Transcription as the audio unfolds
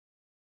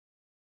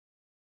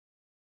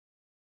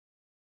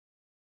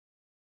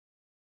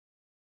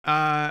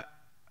Uh,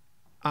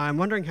 I'm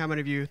wondering how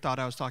many of you thought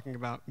I was talking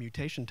about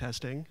mutation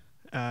testing.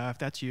 If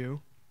that's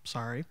you,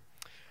 sorry.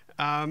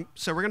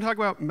 So we're going to talk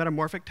about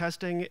metamorphic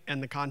testing in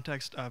the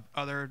context of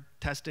other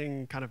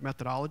testing kind of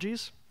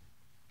methodologies.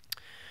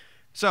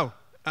 So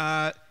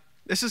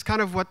this is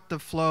kind of what the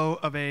flow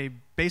of a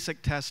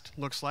basic test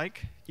looks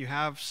like. You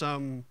have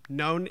some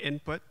known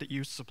input that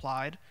you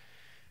supplied.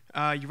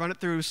 You run it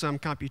through some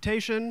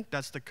computation.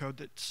 That's the code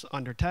that's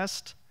under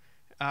test.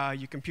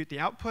 You compute the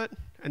output,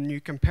 and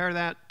you compare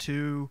that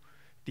to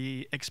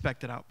the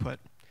expected output.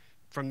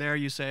 From there,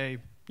 you say,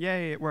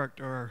 yay, it worked,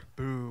 or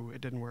boo,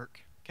 it didn't work.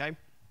 Okay?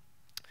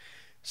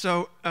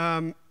 So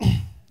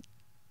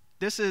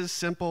this is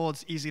simple.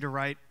 It's easy to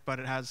write, but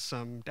it has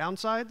some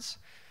downsides.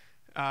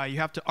 You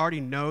have to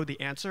already know the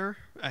answer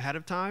ahead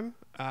of time.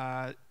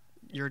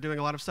 You're doing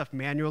a lot of stuff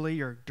manually.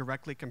 You're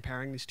directly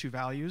comparing these two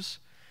values.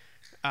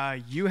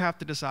 You have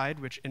to decide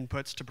which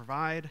inputs to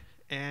provide.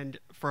 And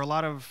for a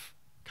lot of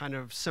kind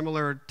of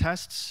similar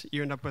tests,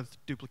 you end up with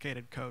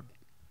duplicated code.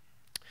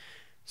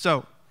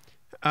 So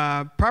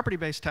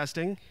property-based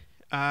testing,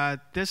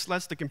 this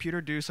lets the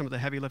computer do some of the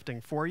heavy lifting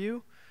for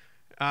you.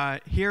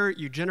 Here,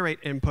 you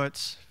generate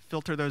inputs,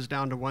 filter those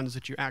down to ones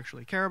that you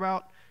actually care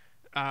about,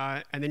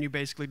 and then you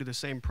basically do the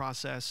same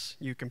process.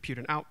 You compute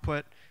an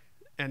output,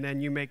 and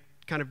then you make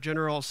kind of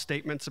general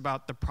statements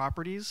about the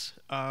properties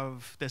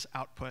of this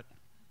output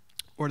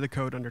or the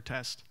code under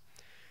test.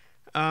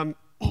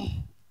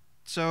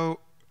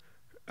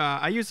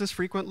 I use this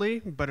frequently,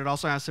 but it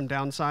also has some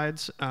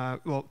downsides.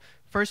 Well,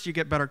 first, you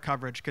get better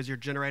coverage because you're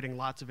generating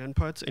lots of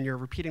inputs, and you're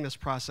repeating this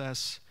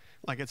process,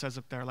 like it says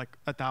up there, like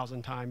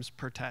 1,000 times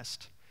per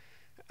test.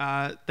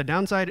 The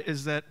downside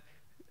is that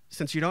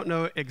since you don't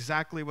know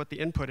exactly what the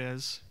input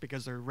is,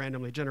 because they're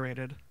randomly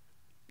generated,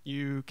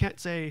 you can't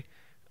say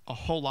a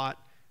whole lot,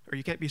 or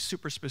you can't be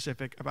super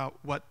specific about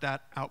what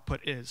that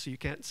output is. So you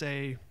can't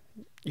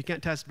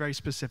test very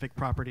specific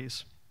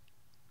properties.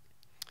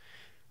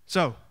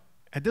 So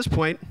at this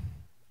point,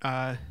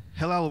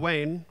 Hillel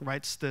Wayne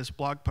writes this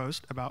blog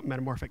post about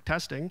metamorphic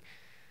testing.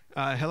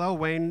 Hillel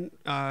Wayne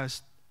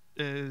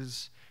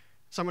is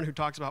someone who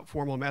talks about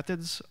formal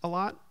methods a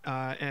lot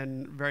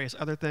and various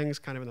other things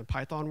kind of in the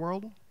Python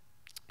world.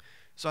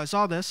 So I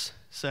saw this,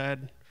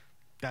 said,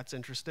 that's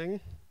interesting.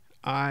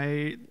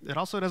 It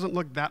also doesn't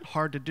look that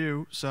hard to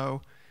do,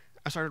 so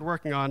I started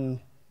working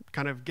on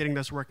kind of getting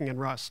this working in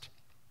Rust.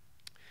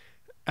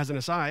 As an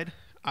aside,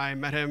 I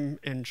met him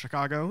in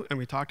Chicago, and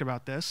we talked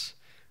about this,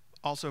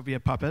 also via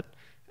Puppet,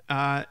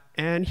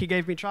 and he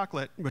gave me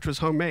chocolate, which was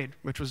homemade,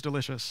 which was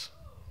delicious.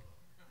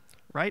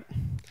 Right?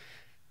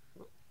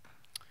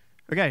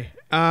 OK,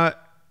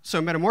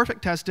 so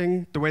metamorphic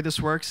testing, the way this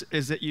works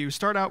is that you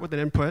start out with an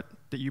input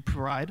that you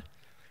provide.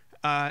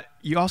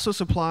 You also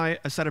supply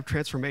a set of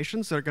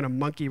transformations that are going to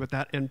monkey with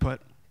that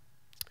input.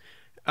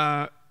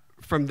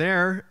 From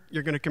there,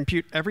 you're going to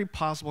compute every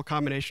possible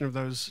combination of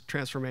those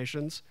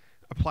transformations,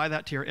 apply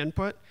that to your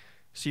input,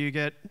 so you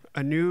get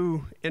a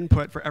new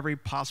input for every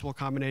possible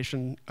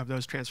combination of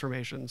those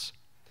transformations.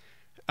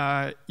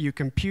 You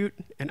compute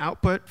an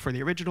output for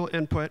the original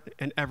input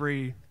and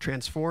every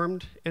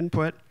transformed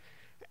input,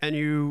 and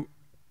you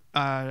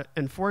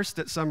enforce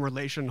that some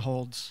relation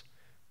holds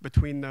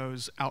between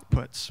those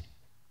outputs.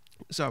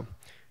 So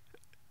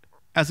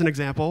as an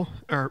example,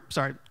 or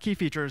sorry, key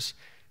features,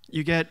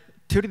 you get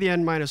 2 to the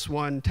n minus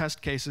 1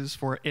 test cases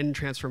for n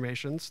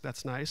transformations.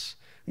 That's nice.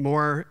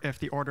 More if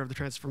the order of the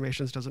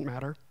transformations doesn't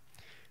matter.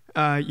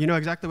 You know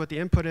exactly what the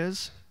input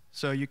is,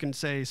 so you can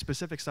say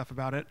specific stuff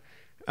about it.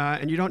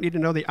 And you don't need to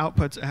know the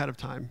outputs ahead of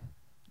time.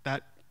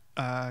 That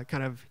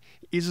kind of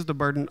eases the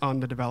burden on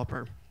the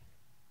developer.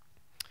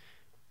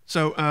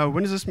 So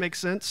when does this make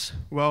sense?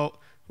 Well,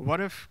 what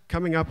if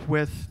coming up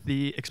with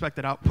the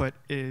expected output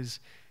is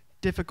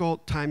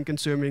difficult,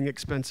 time-consuming,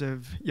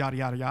 expensive, yada,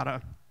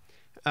 yada,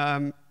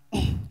 yada?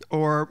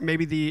 Or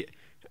maybe the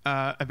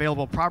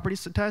available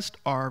properties to test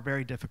are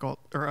very difficult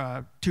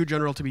or too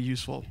general to be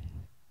useful.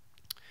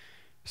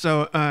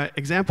 So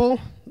example,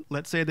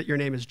 let's say that your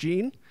name is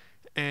Gene,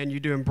 and you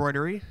do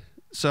embroidery.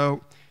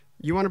 So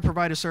you want to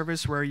provide a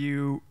service where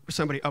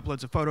somebody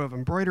uploads a photo of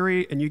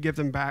embroidery, and you give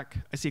them back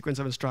a sequence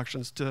of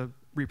instructions to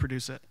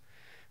reproduce it.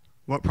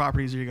 What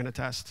properties are you going to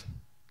test?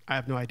 I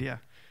have no idea.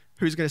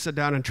 Who's going to sit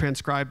down and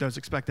transcribe those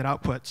expected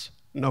outputs?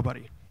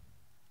 Nobody.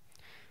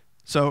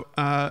 So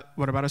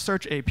what about a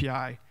search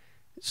API?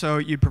 So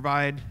you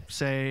provide,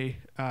 say,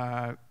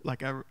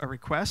 like a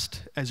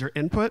request as your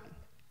input,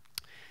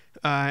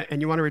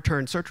 and you want to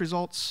return search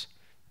results.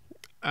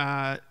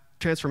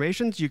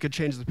 Transformations, you could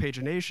change the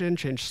pagination,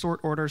 change sort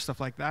order, stuff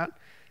like that,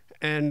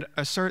 and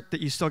assert that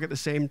you still get the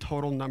same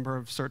total number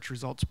of search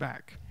results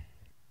back.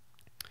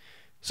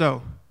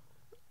 So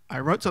I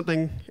wrote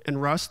something in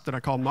Rust that I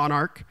call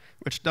Monarch,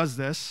 which does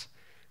this.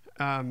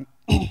 And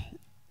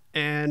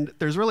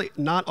there's really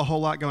not a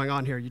whole lot going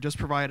on here. You just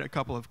provide a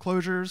couple of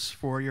closures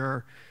for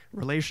your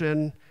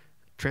relation,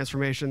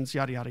 transformations,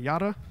 yada, yada,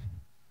 yada.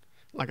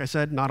 Like I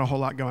said, not a whole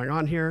lot going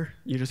on here.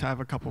 You just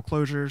have a couple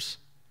closures.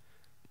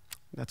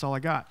 That's all I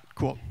got.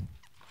 Cool.